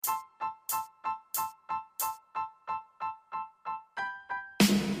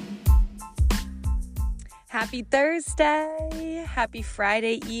Happy Thursday. Happy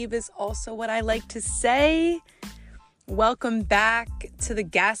Friday Eve is also what I like to say. Welcome back to the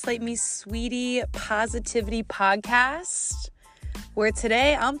Gaslight Me Sweetie Positivity Podcast, where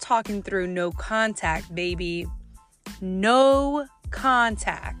today I'm talking through no contact, baby. No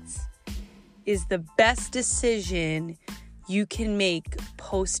contact is the best decision you can make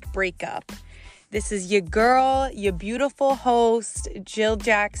post-breakup. This is your girl, your beautiful host, Jill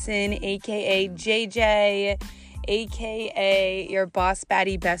Jackson, aka JJ, aka your boss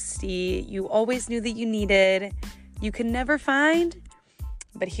baddie bestie. You always knew that you needed, you can never find,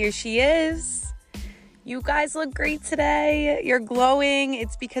 but here she is. You guys look great today. You're glowing.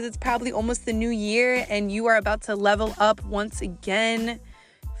 It's because it's probably almost the new year and you are about to level up once again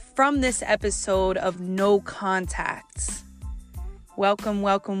from this episode of No Contact. Welcome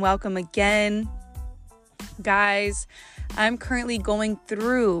again. Guys, I'm currently going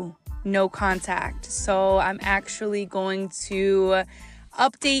through no contact. So I'm actually going to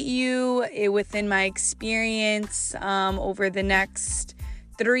update you within my experience over the next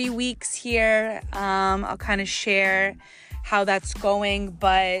 3 weeks here. I'll kind of share how that's going,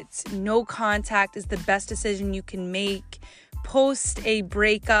 but no contact is the best decision you can make post a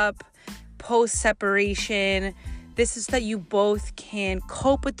breakup, post separation. This is that you both can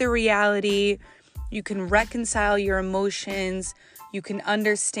cope with the reality. You can reconcile your emotions. You can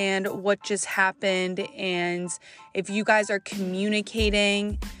understand what just happened. And if you guys are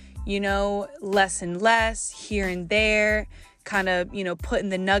communicating, less and less here and there, kind of, putting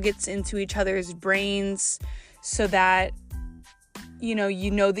the nuggets into each other's brains so that, you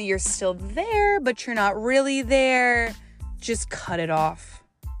know that you're still there, but you're not really there. Just cut it off.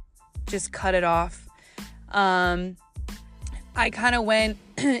 I kind of went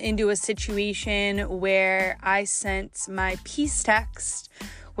into a situation where I sent my peace text,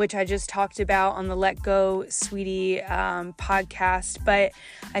 which I just talked about on the Let Go Sweetie podcast. But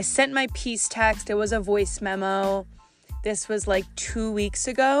I sent my peace text. It was a voice memo. This was like 2 weeks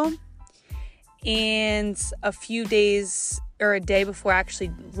ago. And a few days or a day before I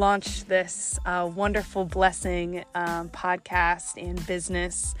actually launched this wonderful blessing podcast and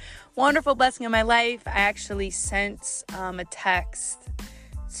business, wonderful blessing in my life, I actually sent a text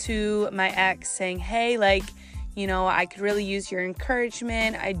to my ex saying, hey, I could really use your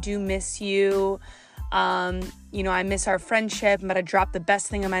encouragement. I do miss you. I miss our friendship. I'm about to drop the best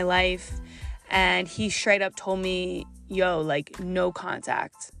thing in my life. And he straight up told me, no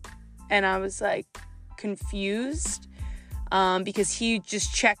contact. And I was confused because he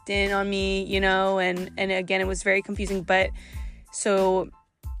just checked in on me, and again, it was very confusing. But so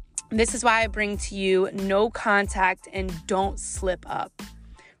this is why I bring to you no contact and don't slip up.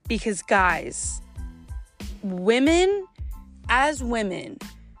 Because guys, as women,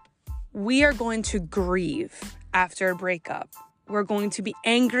 we are going to grieve after a breakup. We're going to be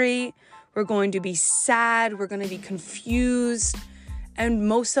angry. We're going to be sad. We're going to be confused. And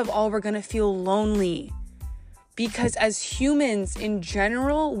most of all, we're going to feel lonely. Because as humans in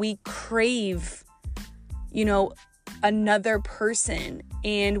general, we crave, another person.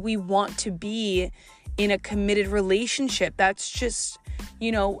 And we want to be in a committed relationship. That's just,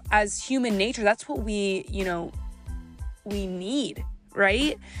 as human nature, that's what we need,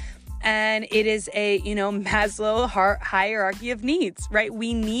 right? And it is a, Maslow hierarchy of needs, right?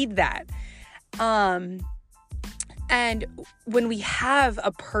 We need that. And when we have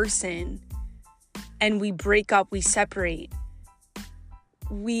a person and we break up, we separate,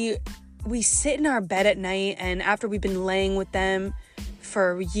 we sit in our bed at night, and after we've been laying with them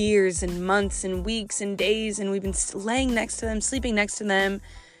for years and months and weeks and days, and we've been laying next to them, sleeping next to them,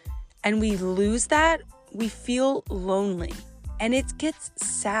 and we lose that, we feel lonely. And it gets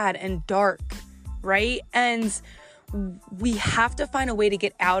sad and dark, right? And we have to find a way to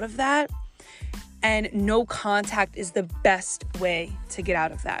get out of that. And no contact is the best way to get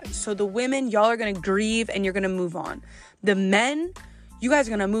out of that. So the women, y'all are going to grieve and you're going to move on. The men, you guys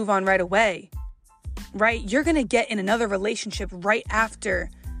are going to move on right away, right? You're going to get in another relationship right after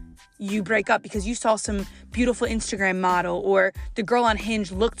you break up because you saw some beautiful Instagram model, or the girl on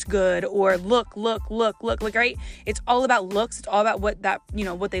Hinge looked good, or look, right? It's all about looks. It's all about what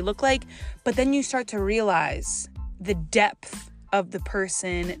they look like. But then you start to realize the depth of the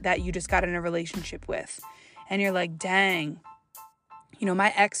person that you just got in a relationship with. And you're like, dang,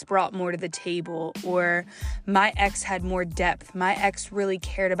 my ex brought more to the table, or my ex had more depth. My ex really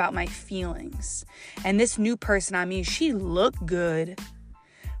cared about my feelings. And this new person, she looked good,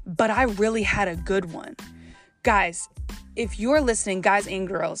 but I really had a good one. Guys, if you're listening, guys and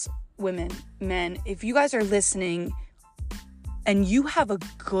girls, women, men, if you guys are listening and you have a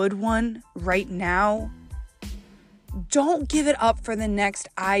good one right now, Don't give it up for the next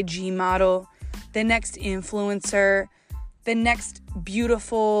IG model, the next influencer, the next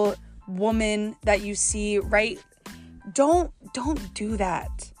beautiful woman that you see, right? Don't do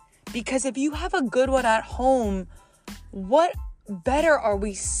that. Because if you have a good one at home, what better are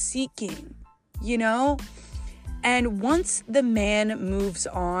we seeking, you know? And once the man moves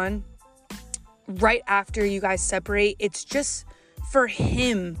on, right after you guys separate, it's just for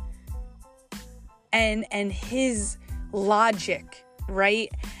him and his logic, right?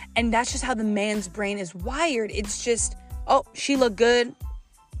 And that's just how the man's brain is wired. It's just, oh, she looked good,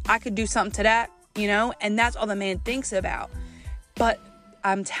 I could do something to that, you know? And that's all the man thinks about. But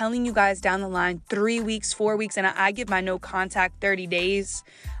I'm telling you guys, down the line, 3 weeks, 4 weeks, and I give my no contact 30 days.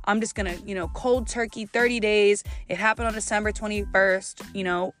 I'm just going to, cold turkey 30 days. It happened on December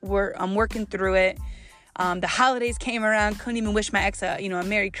 21st. I'm working through it. The holidays came around. Couldn't even wish my ex a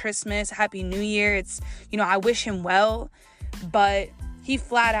Merry Christmas, Happy New Year. It's, I wish him well, but he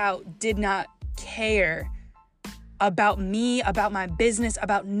flat out did not care about me, about my business,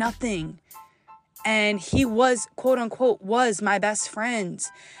 about nothing. And he was, quote unquote, was my best friend.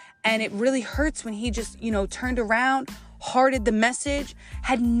 And it really hurts when he just, turned around, hearted the message,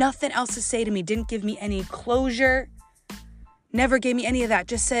 had nothing else to say to me, didn't give me any closure, never gave me any of that,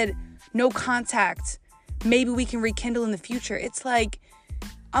 just said, no contact. Maybe we can rekindle in the future. It's like,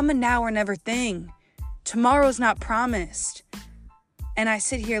 I'm a now or never thing. Tomorrow's not promised. And I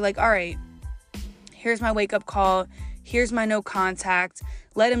sit here like, all right, here's my wake up call. Here's my no contact.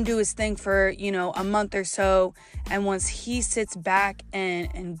 Let him do his thing for, a month or so. And once he sits back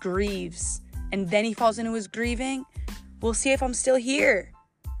and grieves, and then he falls into his grieving, we'll see if I'm still here.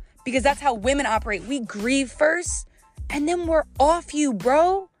 Because that's how women operate. We grieve first, and then we're off you,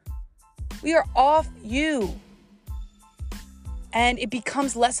 bro. We are off you. And it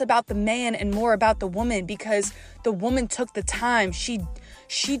becomes less about the man and more about the woman, because the woman took the time. She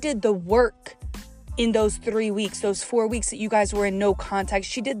did the work. In those 3 weeks, those 4 weeks that you guys were in no contact,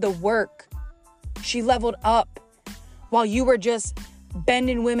 she did the work. She leveled up while you were just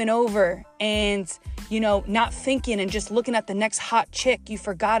bending women over and, not thinking and just looking at the next hot chick. You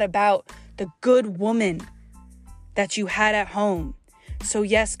forgot about the good woman that you had at home. So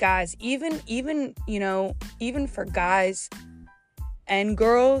yes, guys, even for guys and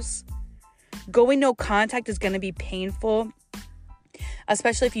girls, going no contact is going to be painful.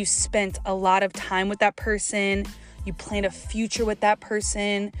 Especially if you spent a lot of time with that person, you planned a future with that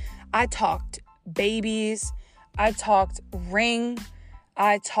person. I talked babies, I talked ring,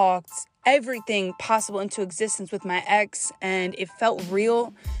 I talked everything possible into existence with my ex, and it felt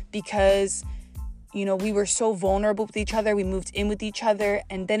real because, we were so vulnerable with each other, we moved in with each other,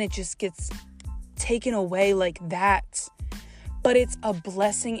 and then it just gets taken away like that. But it's a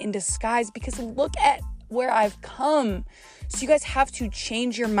blessing in disguise because look at where I've come. So you guys have to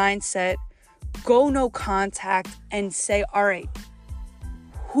change your mindset, go no contact, and say, all right,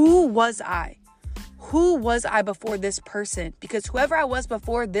 who was I? Who was I before this person? Because whoever I was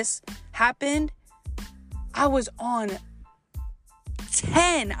before this happened, I was on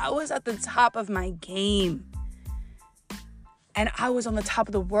 10. I was at the top of my game. And I was on the top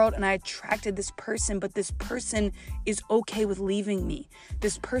of the world, and I attracted this person, but this person is okay with leaving me.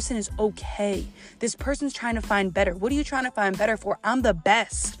 This person is okay. This person's trying to find better. What are you trying to find better for? I'm the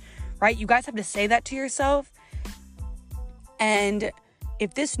best, right? You guys have to say that to yourself. And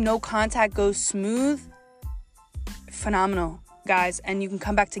if this no contact goes smooth, phenomenal, guys. And you can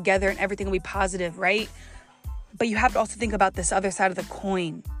come back together and everything will be positive, right? But you have to also think about this other side of the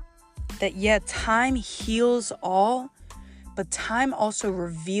coin. That, yeah, time heals all, but time also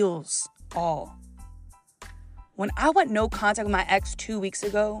reveals all. When I went no contact with my ex 2 weeks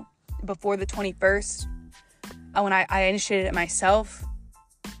ago, before the 21st, when I initiated it myself,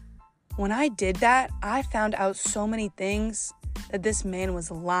 when I did that, I found out so many things that this man was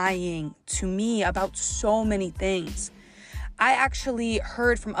lying to me about so many things. I actually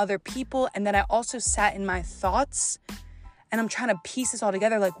heard from other people, and then I also sat in my thoughts, and I'm trying to piece this all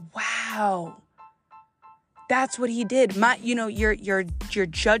together like, wow. That's what he did. Your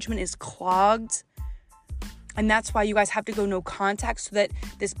judgment is clogged. And that's why you guys have to go no contact so that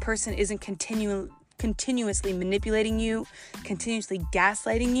this person isn't continuously manipulating you, continuously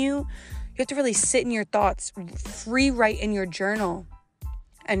gaslighting you. You have to really sit in your thoughts, free write in your journal.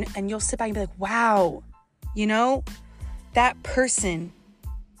 And you'll sit back and be like, wow, that person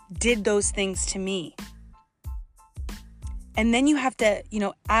did those things to me. And then you have to,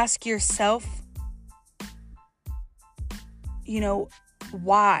 ask yourself,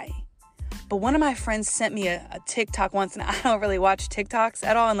 why? But one of my friends sent me a TikTok once, and I don't really watch TikToks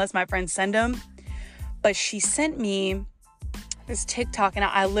at all unless my friends send them. But she sent me this TikTok, and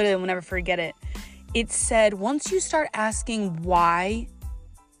I literally will never forget it. It said, once you start asking why,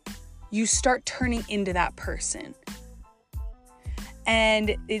 you start turning into that person.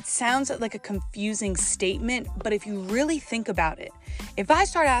 And it sounds like a confusing statement, but if you really think about it, if I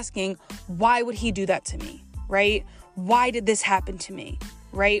start asking, why would he do that to me, right? Why did this happen to me,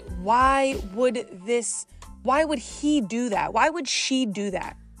 right? Why would he do that? Why would she do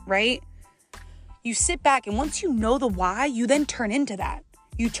that, right? You sit back, and once you know the why, you then turn into that.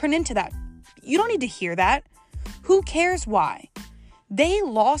 You turn into that. You don't need to hear that. Who cares why? They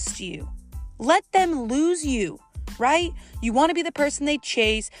lost you. Let them lose you, right? You want to be the person they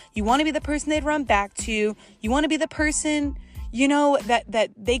chase. You want to be the person they'd run back to. You want to be the person, that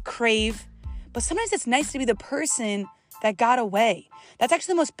they crave. But sometimes it's nice to be the person that got away. That's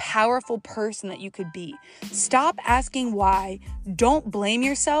actually the most powerful person that you could be. Stop asking why. Don't blame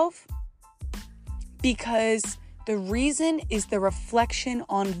yourself, because the reason is the reflection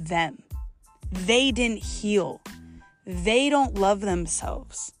on them. They didn't heal. They don't love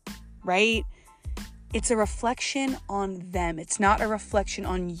themselves, right? It's a reflection on them. It's not a reflection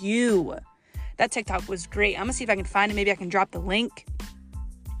on you. That TikTok was great. I'm going to see if I can find it. Maybe I can drop the link.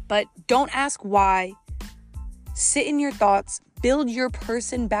 But don't ask why. Sit in your thoughts. Build your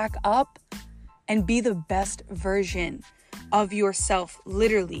person back up and be the best version of yourself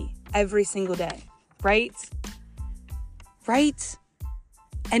literally every single day. Right? Right?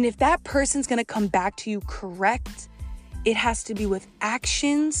 And if that person's going to come back to you correct, it has to be with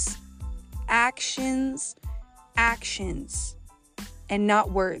actions, and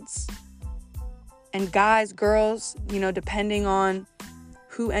not words. And guys, girls, depending on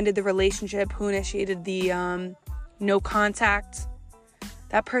who ended the relationship, who initiated the no contact,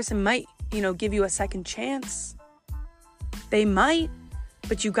 that person might, give you a second chance. They might,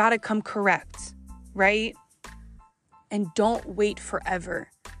 but you got to come correct, right? And don't wait forever.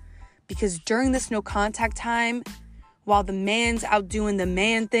 Because during this no contact time, while the man's out doing the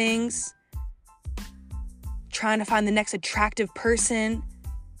man things, trying to find the next attractive person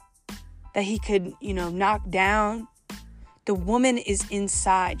that he could, knock down, the woman is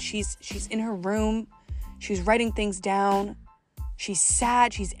inside. She's in her room. She's writing things down. She's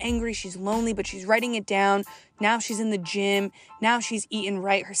sad. She's angry. She's lonely, but she's writing it down. Now she's in the gym. Now she's eating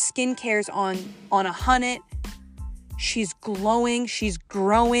right. Her skincare's on 100. She's glowing. She's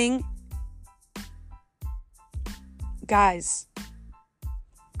growing. Guys,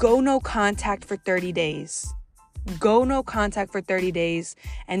 go no contact for 30 days. Go no contact for 30 days.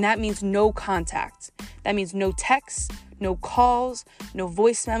 And that means no contact. That means no texts, no calls, no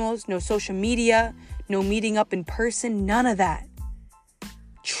voice memos, no social media, no meeting up in person, none of that.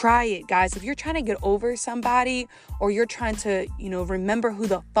 Try it, guys. If you're trying to get over somebody, or you're trying to, remember who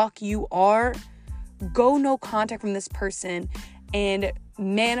the fuck you are, go no contact from this person and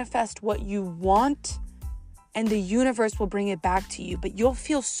manifest what you want, and the universe will bring it back to you. But you'll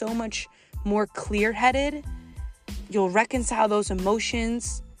feel so much more clear-headed. You'll reconcile those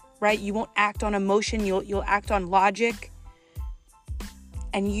emotions, right? You won't act on emotion. You'll act on logic.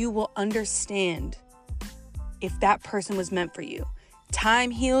 And you will understand if that person was meant for you.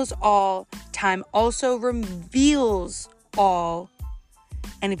 Time heals all. Time also reveals all.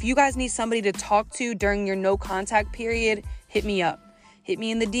 And if you guys need somebody to talk to during your no contact period, hit me up. Hit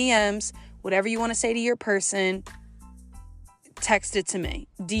me in the DMs. Whatever you want to say to your person, text it to me.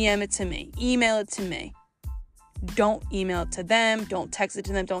 DM it to me. Email it to me. Don't email it to them. Don't text it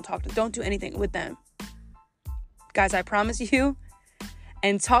to them. Don't do anything with them. Guys, I promise you.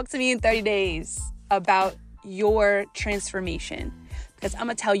 And talk to me in 30 days about your transformation. Because I'm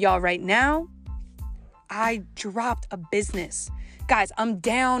going to tell y'all right now, I dropped a business. Guys, I'm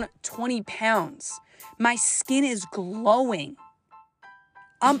down 20 pounds. My skin is glowing.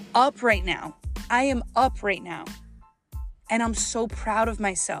 I'm up right now. I am up right now. And I'm so proud of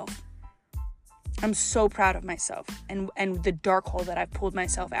myself. I'm so proud of myself and the dark hole that I've pulled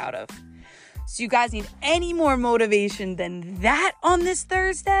myself out of. So you guys need any more motivation than that on this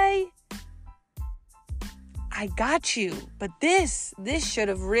Thursday? I got you. But this should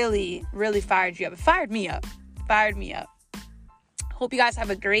have really, really fired you up. It fired me up. Hope you guys have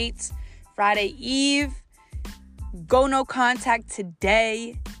a great Friday Eve. Go no contact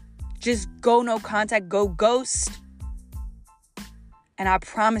today. Just go no contact. Go ghost. And I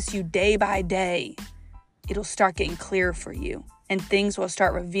promise you, day by day, it'll start getting clearer for you. And things will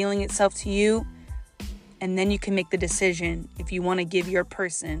start revealing itself to you. And then you can make the decision if you want to give your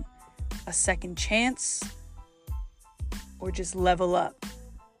person a second chance or just level up.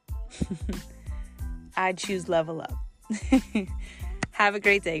 I choose level up. Have a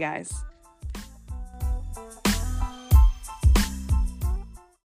great day, guys.